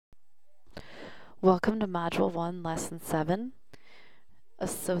Welcome to Module 1, Lesson 7,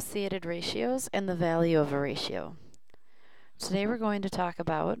 Associated Ratios and the Value of a Ratio. Today we're going to talk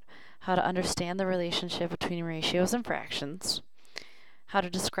about how to understand the relationship between ratios and fractions, how to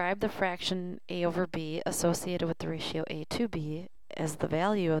describe the fraction a over b associated with the ratio a to b as the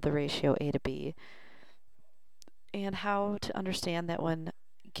value of the ratio a to b, and how to understand that when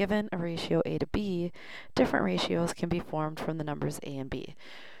given a ratio a to b, different ratios can be formed from the numbers a and b.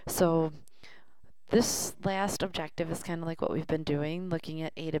 So this last objective is kind of like what we've been doing, looking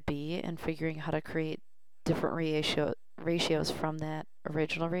at a to b and figuring how to create different ratios from that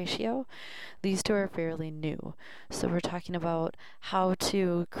original ratio. These two are fairly new. So we're talking about how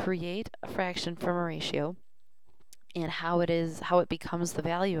to create a fraction from a ratio and how it becomes the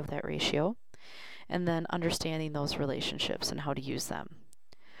value of that ratio, and then understanding those relationships and how to use them.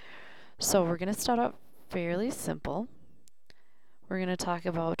 So we're going to start out fairly simple. We're going to talk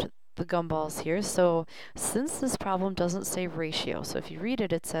about the gumballs here. So since this problem doesn't say ratio, so if you read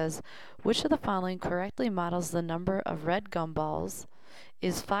it, it says, which of the following correctly models the number of red gumballs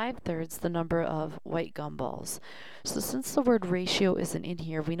is 5/3 the number of white gumballs? So since the word ratio isn't in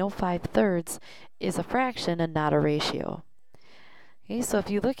here, we know 5/3 is a fraction and not a ratio. Okay, so if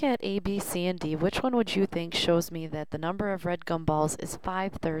you look at A, B, C, and D, which one would you think shows me that the number of red gumballs is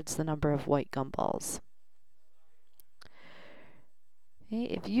 5/3 the number of white gumballs? Okay,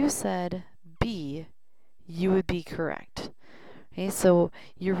 if you said B, you would be correct. Okay, so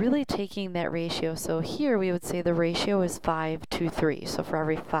you're really taking that ratio. So here we would say the ratio is 5 to 3. So for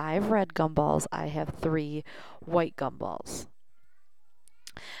every 5 red gumballs, I have 3 white gumballs.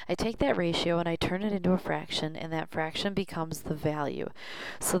 I take that ratio and I turn it into a fraction, and that fraction becomes the value.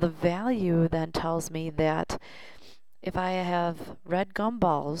 So the value then tells me that if I have red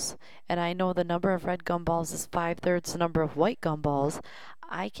gumballs and I know the number of red gumballs is 5/3 the number of white gumballs,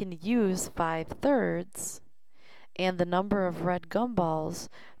 I can use 5/3 and the number of red gumballs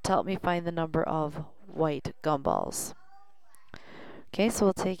to help me find the number of white gumballs. Okay, so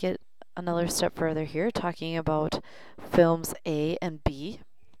we'll take it another step further here, talking about films A and B.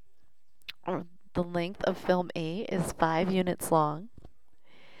 The length of film A is 5 units long.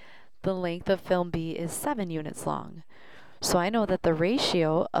 The length of film B is 7 units long. So I know that the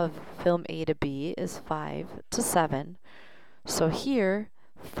ratio of film A to B is 5 to 7. So here,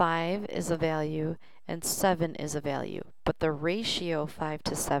 5 is a value and 7 is a value. But the ratio 5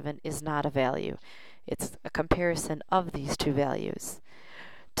 to 7 is not a value. It's a comparison of these two values.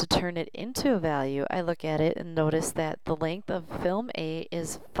 To turn it into a value, I look at it and notice that the length of film A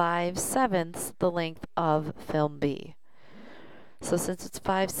is 5/7 the length of film B. So since it's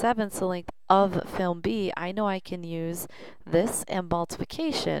 5/7 the length of film B, I know I can use this and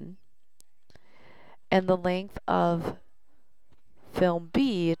multiplication and the length of film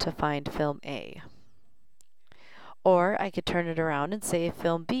B to find film A. Or I could turn it around and say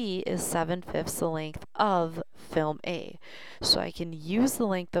film B is 7/5 the length of film A. So I can use the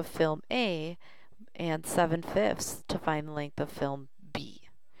length of film A and 7/5 to find the length of film B.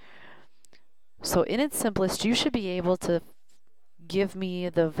 So in its simplest, you should be able to give me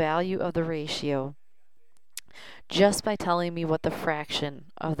the value of the ratio just by telling me what the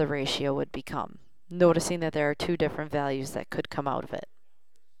fraction of the ratio would become, noticing that there are two different values that could come out of it.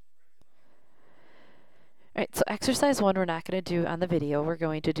 All right, so exercise 1 we're not going to do on the video. We're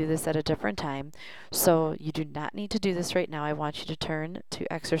going to do this at a different time. So you do not need to do this right now. I want you to turn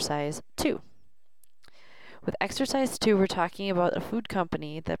to exercise 2. With exercise 2, we're talking about a food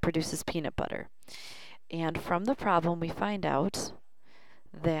company that produces peanut butter. And from the problem, we find out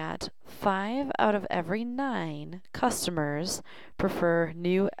that 5 out of every 9 customers prefer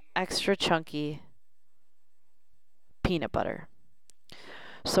new extra chunky peanut butter.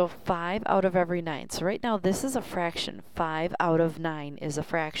 So 5 out of every 9. So right now this is a fraction. 5 out of 9 is a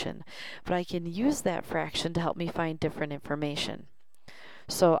fraction. But I can use that fraction to help me find different information.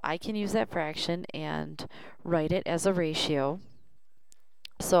 So I can use that fraction and write it as a ratio.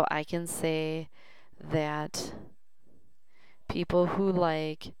 So I can say that people who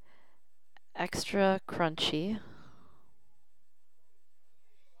like extra crunchy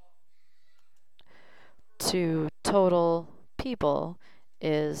to total people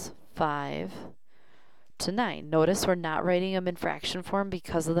is 5 to 9. Notice we're not writing them in fraction form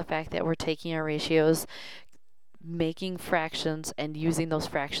because of the fact that we're taking our ratios, making fractions, and using those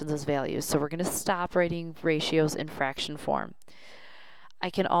fractions as values. So we're going to stop writing ratios in fraction form. I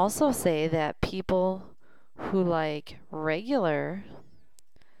can also say that people who like regular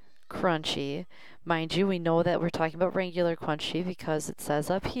crunchy, mind you, we know that we're talking about regular crunchy because it says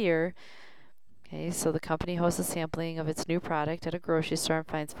up here, Okay, so the company hosts a sampling of its new product at a grocery store and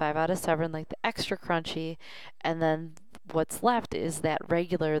finds 5 out of 7 like the extra crunchy, and then what's left is that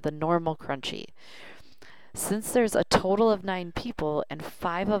regular, the normal crunchy. Since there's a total of 9 people and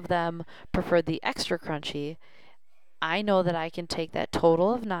 5 of them preferred the extra crunchy, I know that I can take that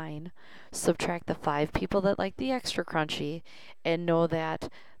total of 9, subtract the 5 people that like the extra crunchy, and know that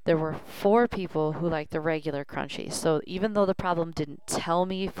there were 4 people who like the regular crunchy. So even though the problem didn't tell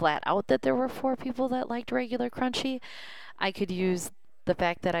me flat out that there were 4 people that liked regular crunchy, I could use the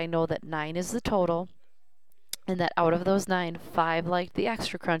fact that I know that 9 is the total, and that out of those 9, 5 liked the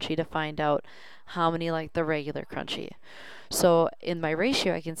extra crunchy to find out how many liked the regular crunchy. So in my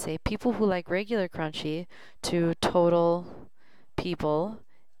ratio, I can say people who like regular crunchy to total people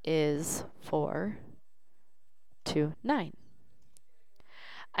is 4 to 9.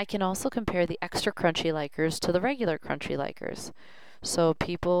 I can also compare the extra crunchy likers to the regular crunchy likers. So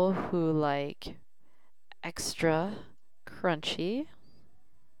people who like extra crunchy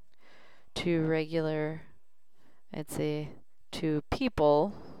to regular, I'd say to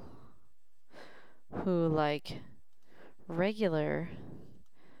people who like regular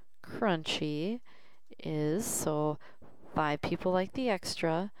crunchy is, so 5 people like the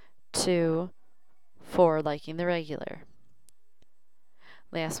extra to 4 liking the regular.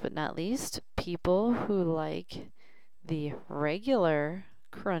 Last but not least, people who like the regular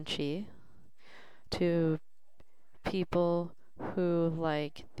crunchy to people who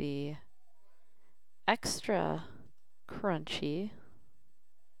like the extra crunchy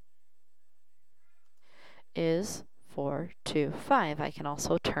is 4 to 5. I can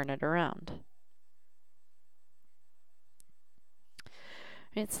also turn it around.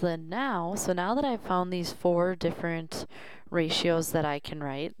 Right, so now that I've found these 4 different ratios that I can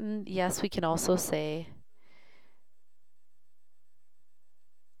write, and yes, we can also say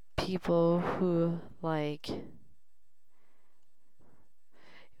people who like,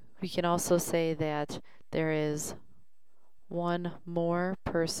 we can also say that there is one more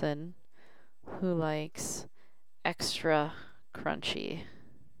person who likes extra crunchy.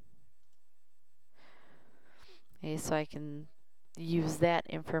 Okay, so I can use that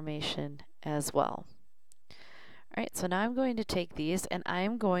information as well. Alright, so now I'm going to take these and I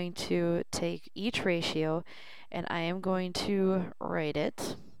am going to take each ratio and I am going to write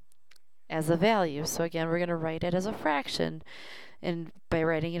it as a value. So again, we're going to write it as a fraction, and by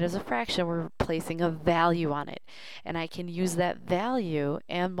writing it as a fraction, we're placing a value on it. And I can use that value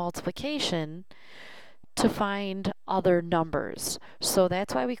and multiplication to find other numbers. So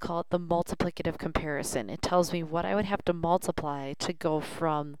that's why we call it the multiplicative comparison. It tells me what I would have to multiply to go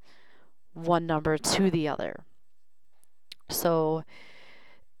from one number to the other. So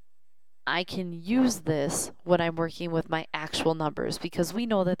I can use this when I'm working with my actual numbers, because we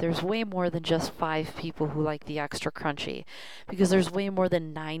know that there's way more than just 5 people who like the extra crunchy, because there's way more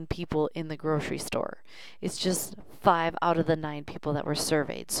than 9 people in the grocery store. It's just 5 out of the 9 people that were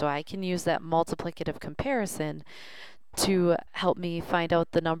surveyed. So I can use that multiplicative comparison to help me find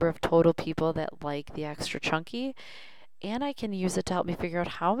out the number of total people that like the extra chunky, and I can use it to help me figure out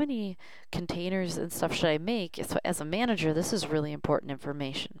how many containers and stuff should I make. So as a manager, this is really important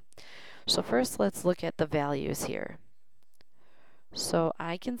information. So first, let's look at the values here. So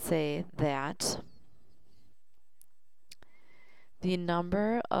I can say that the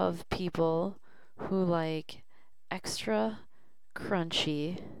number of people who like extra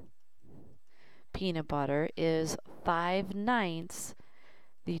crunchy peanut butter is 5/9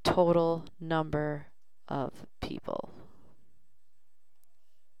 the total number of people.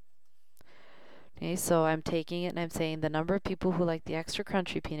 Okay, so I'm taking it and I'm saying the number of people who like the extra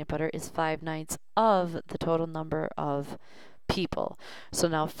crunchy peanut butter is 5/9 of the total number of people. So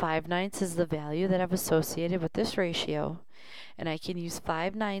now 5/9 is the value that I've associated with this ratio, and I can use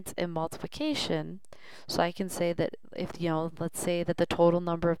 5/9 in multiplication. So I can say that if, let's say that the total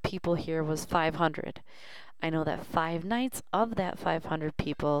number of people here was 500. I know that 5/9 of that 500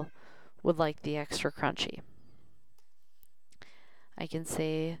 people would like the extra crunchy. I can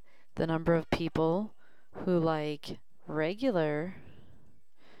say the number of people who like regular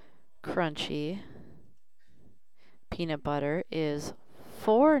crunchy peanut butter is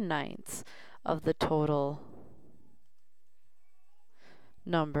 4/9 of the total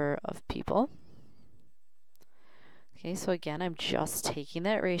number of people. Okay, so again, I'm just taking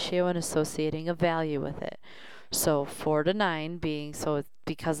that ratio and associating a value with it. So 4 to 9 being, so it's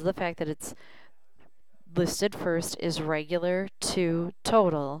because of the fact that it's listed first is regular to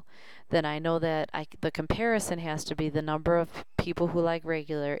total, then I know that the comparison has to be the number of people who like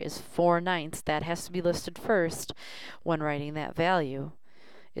regular is 4/9. That has to be listed first when writing that value.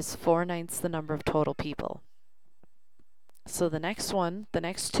 is 4/9 the number of total people. So the next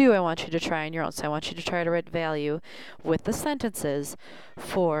two I want you to try on your own. So I want you to try to write value with the sentences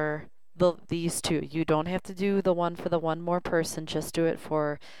for these two. You don't have to do the one for the one more person, just do it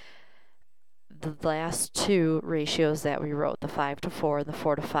for the last two ratios that we wrote, the 5-4 and the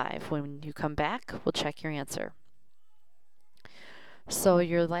 4-5. When you come back, we'll check your answer. So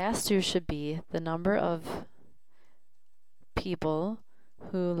your last two should be the number of people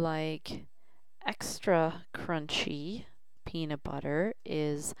who like extra crunchy peanut butter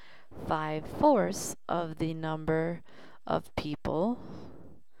is 5/4 of the number of people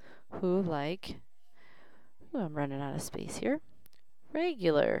who like, I'm running out of space here,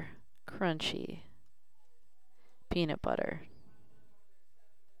 regular crunchy peanut butter.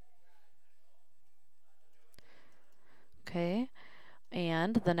 Okay,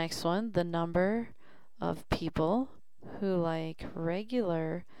 and the next one, the number of people who like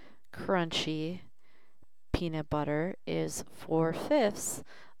regular crunchy peanut butter is 4/5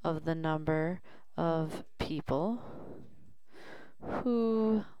 of the number of people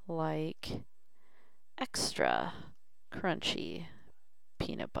who like extra crunchy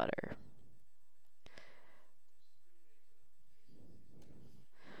peanut butter.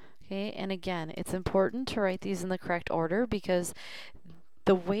 Okay, and again, it's important to write these in the correct order because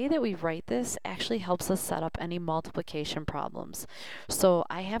the way that we write this actually helps us set up any multiplication problems. So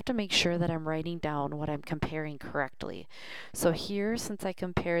I have to make sure that I'm writing down what I'm comparing correctly. So here, since I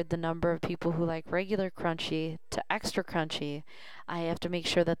compared the number of people who like regular crunchy to extra crunchy, I have to make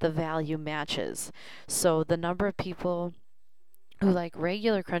sure that the value matches. So the number of people who like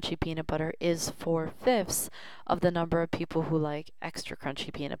regular crunchy peanut butter is 4/5 of the number of people who like extra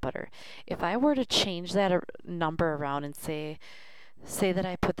crunchy peanut butter. If I were to change that number around and say that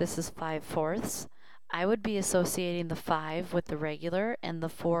I put this as 5/4, I would be associating the 5 with the regular and the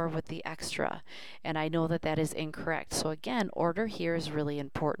 4 with the extra. And I know that that is incorrect. So again, order here is really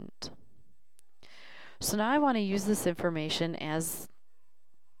important. So now I want to use this information as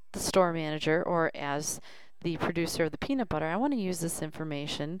the store manager or as the producer of the peanut butter. I want to use this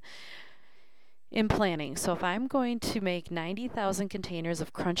information in planning. So if I'm going to make 90,000 containers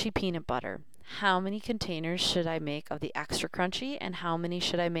of crunchy peanut butter, how many containers should I make of the extra crunchy and how many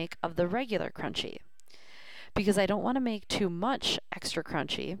should I make of the regular crunchy? Because I don't want to make too much extra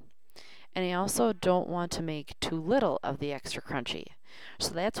crunchy, and I also don't want to make too little of the extra crunchy.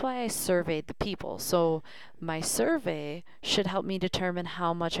 So that's why I surveyed the people. So my survey should help me determine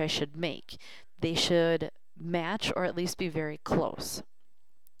how much I should make. They should match or at least be very close.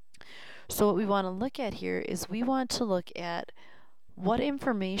 So what we want to look at here is we want to look at what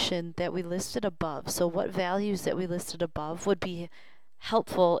information that we listed above. So what values that we listed above would be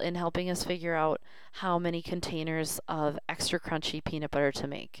helpful in helping us figure out how many containers of extra crunchy peanut butter to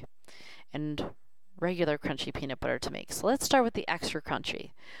make and regular crunchy peanut butter to make. So let's start with the extra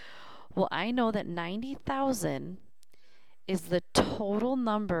crunchy. Well, I know that 90,000 is the total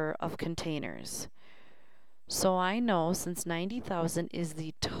number of containers. So I know since 90,000 is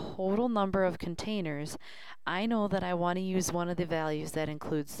the total number of containers, I know that I want to use one of the values that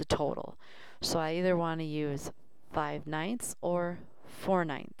includes the total. So I either want to use 5/9 or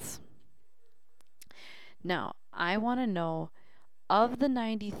 4/9. Now, I want to know of the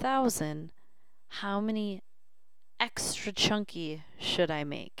 90,000, how many extra chunky should I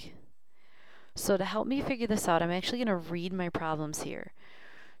make? So to help me figure this out, I'm actually going to read my problems here.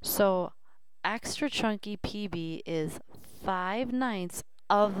 So extra chunky PB is 5/9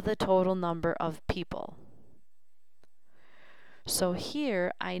 of the total number of people. So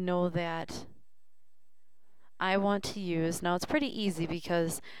here I know that I want to use, now it's pretty easy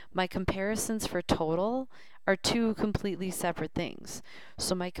because my comparisons for total are two completely separate things.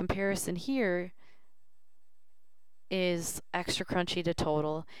 So my comparison here is extra crunchy to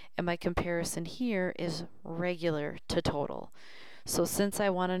total, and my comparison here is regular to total. So since I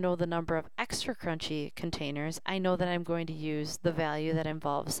want to know the number of extra crunchy containers, I know that I'm going to use the value that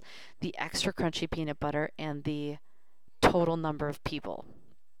involves the extra crunchy peanut butter and the total number of people.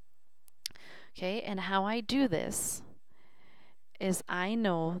 Okay, and how I do this is I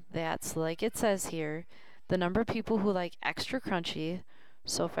know that's, like it says here, the number of people who like extra crunchy.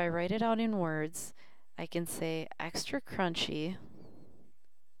 So if I write it out in words, I can say extra crunchy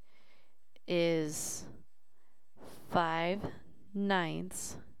is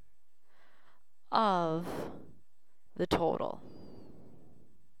 5/9 of the total.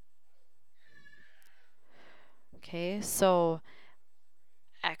 Okay, so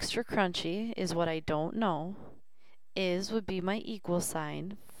extra crunchy is what I don't know. Is would be my equal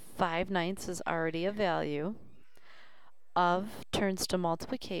sign. 5/9 is already a value. Of returns to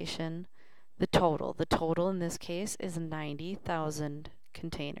multiplication the total. The total in this case is 90,000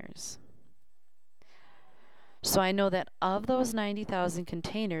 containers. So I know that of those 90,000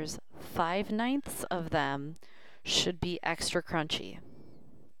 containers, 5/9 of them should be extra crunchy.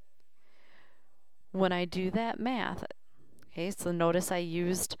 When I do that math, okay, so notice I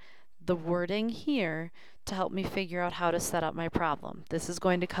used the wording here to help me figure out how to set up my problem. This is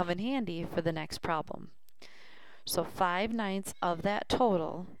going to come in handy for the next problem. So 5/9 of that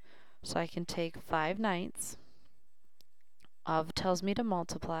total, so I can take 5/9 of tells me to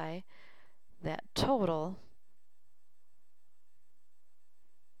multiply that total.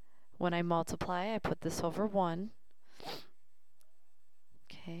 When I multiply, I put this over 1.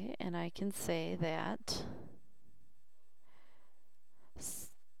 Okay, and I can say that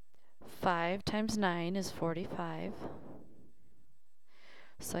 5 times 9 is 45.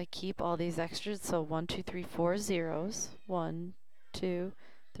 So I keep all these extras, so 1, 2, 3, 4 zeros. 1, 2,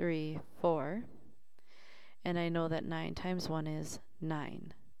 3, 4. And I know that 9 times 1 is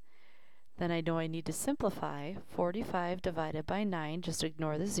 9. Then I know I need to simplify. 45 divided by 9, just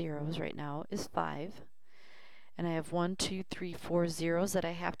ignore the zeros right now, is 5. And I have 1, 2, 3, 4 zeros that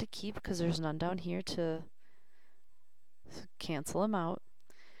I have to keep because there's none down here to cancel them out.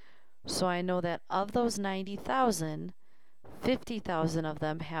 So I know that of those 90,000, 50,000 of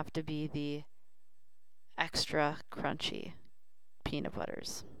them have to be the extra crunchy peanut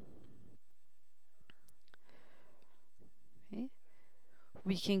butters. Okay.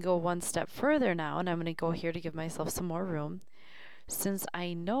 We can go one step further now, and I'm going to go here to give myself some more room. Since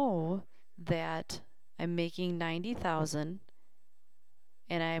I know that I'm making 90,000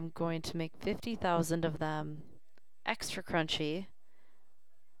 and I'm going to make 50,000 of them extra crunchy,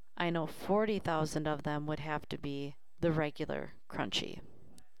 I know 40,000 of them would have to be the regular crunchy.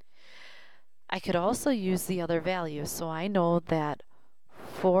 I could also use the other value, so I know that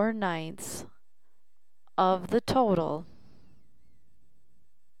 4/9 of the total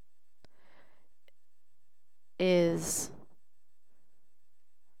is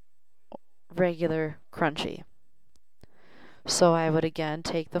regular crunchy. So I would again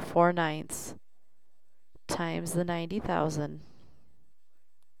take the 4/9 times the 90,000,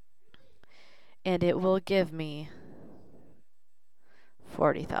 and it will give me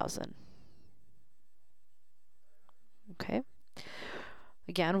 40,000. Okay.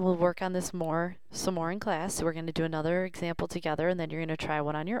 Again, we'll work on this some more in class. So we're going to do another example together, and then you're going to try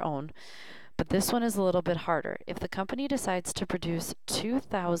one on your own. But this one is a little bit harder. If the company decides to produce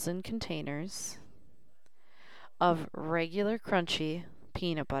 2,000 containers of regular crunchy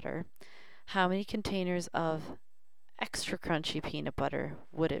peanut butter, how many containers of extra crunchy peanut butter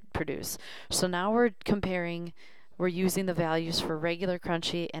would it produce? So now we're using the values for regular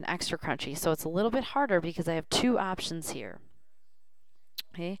crunchy and extra crunchy. So it's a little bit harder because I have two options here.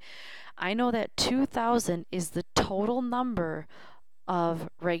 Okay, I know that 2,000 is the total number of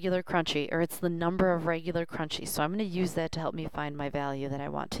regular crunchy, or it's the number of regular crunchy. So I'm going to use that to help me find my value that I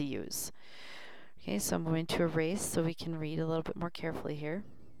want to use. Okay, so I'm going to erase so we can read a little bit more carefully here.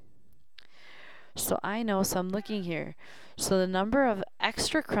 So I know, so I'm looking here. So the number of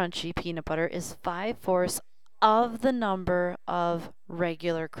extra crunchy peanut butter is 5/4 of the number of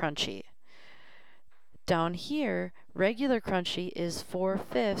regular crunchy. Down here, regular crunchy is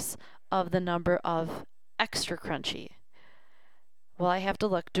 4/5 of the number of extra crunchy. Well, I have to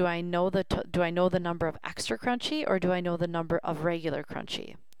look. Do I know the number of extra crunchy, or do I know the number of regular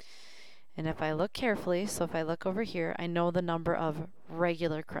crunchy? And if I look carefully, so if I look over here, I know the number of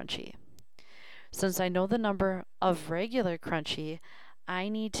regular crunchy. Since I know the number of regular crunchy, I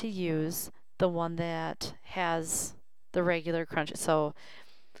need to use the one that has the regular crunchy. So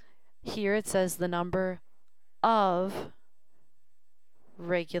here it says the number of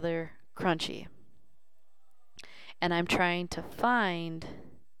regular crunchy. And I'm trying to find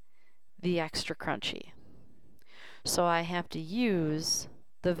the extra crunchy. So I have to use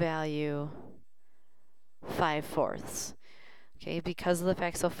the value 5/4. Okay, because of the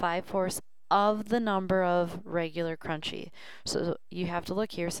fact, so 5/4 of the number of regular crunchy. So you have to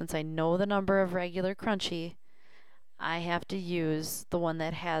look here, since I know the number of regular crunchy, I have to use the one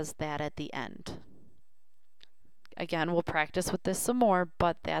that has that at the end. Again, we'll practice with this some more,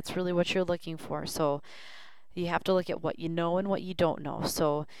 but that's really what you're looking for. So you have to look at what you know and what you don't know.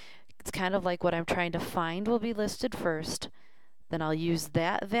 So it's kind of like what I'm trying to find will be listed first, then I'll use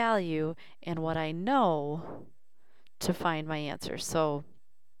that value and what I know to find my answer. So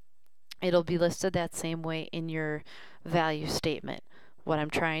it'll be listed that same way in your value statement. What I'm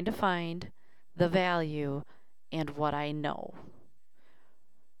trying to find, the value, and what I know.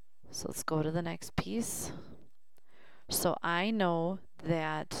 So let's go to the next piece. So I know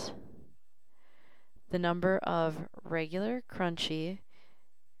that the number of regular crunchy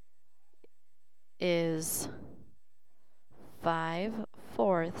is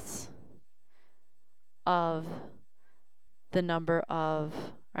 5/4 of the number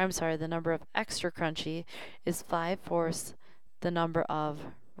of, the number of extra crunchy is 5/4 the number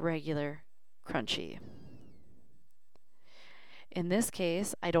of regular crunchy. In this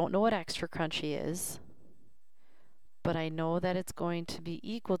case, I don't know what extra crunchy is, but I know that it's going to be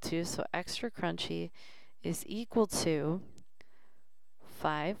equal to, so extra crunchy is equal to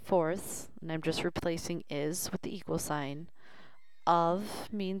 5/4, and I'm just replacing is with the equal sign.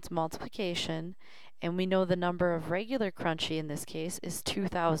 Of means multiplication, and we know the number of regular crunchy in this case is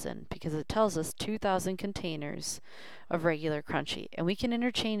 2,000 because it tells us 2,000 containers of regular crunchy. And we can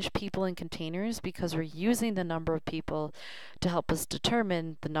interchange people and containers because we're using the number of people to help us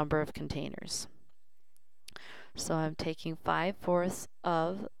determine the number of containers. So I'm taking 5/4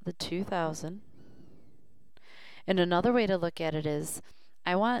 of the 2,000. And another way to look at it is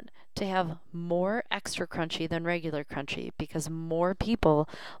I want to have more extra crunchy than regular crunchy because more people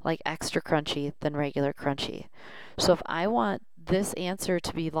like extra crunchy than regular crunchy. So if I want this answer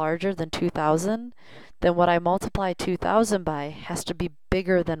to be larger than 2,000, then what I multiply 2,000 by has to be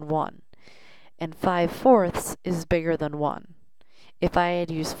bigger than 1. And 5/4 is bigger than 1. If I had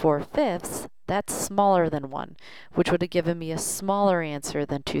used 4/5, that's smaller than 1, which would have given me a smaller answer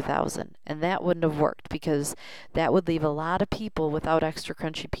than 2,000. And that wouldn't have worked because that would leave a lot of people without extra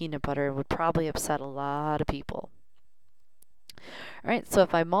crunchy peanut butter and would probably upset a lot of people. All right, so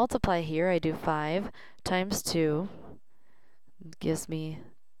if I multiply here, I do 5 times 2 gives me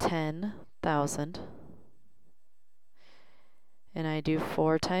 10,000. And I do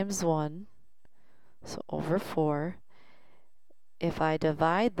 4 times 1, so over 4. If I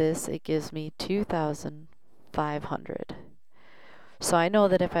divide this, it gives me 2,500. So I know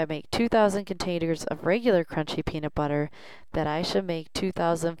that if I make 2,000 containers of regular crunchy peanut butter, that I should make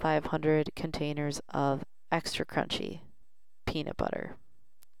 2,500 containers of extra crunchy peanut butter.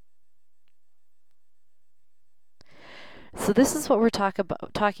 So this is what we're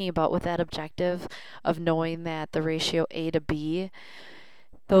talking about with that objective of knowing that the ratio A to B,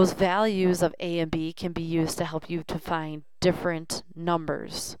 those values of A and B can be used to help you to find different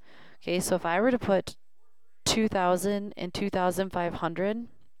numbers. Okay, so if I were to put 2,000 and 2,500,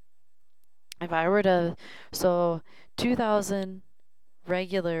 if I were to, so 2,000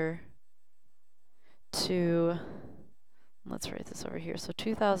 regular to, let's write this over here, so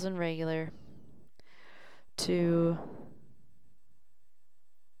 2,000 regular to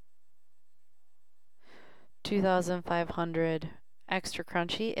 2,500 extra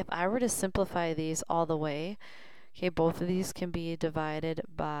crunchy. If I were to simplify these all the way, okay, both of these can be divided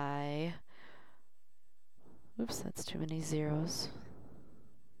by, oops, that's too many zeros.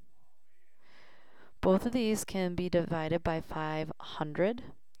 Both of these can be divided by 500.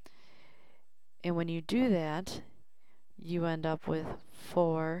 And when you do that, you end up with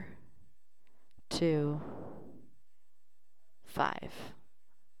 4 to 5.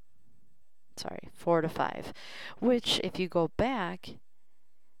 Sorry, 4 to 5, which if you go back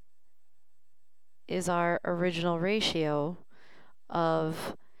is our original ratio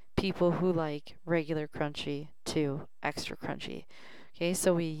of people who like regular crunchy to extra crunchy. Okay,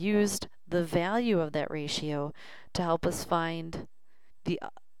 so we used the value of that ratio to help us find the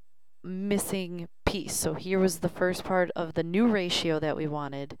missing piece. So here was the first part of the new ratio that we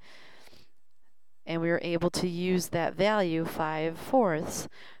wanted, and we were able to use that value, 5/4,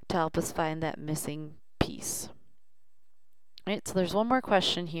 to help us find that missing piece. All right, so there's one more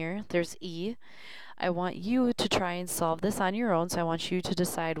question here. There's E. I want you to try and solve this on your own, so I want you to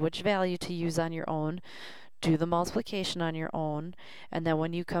decide which value to use on your own. Do the multiplication on your own, and then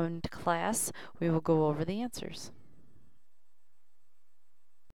when you come to class, we will go over the answers.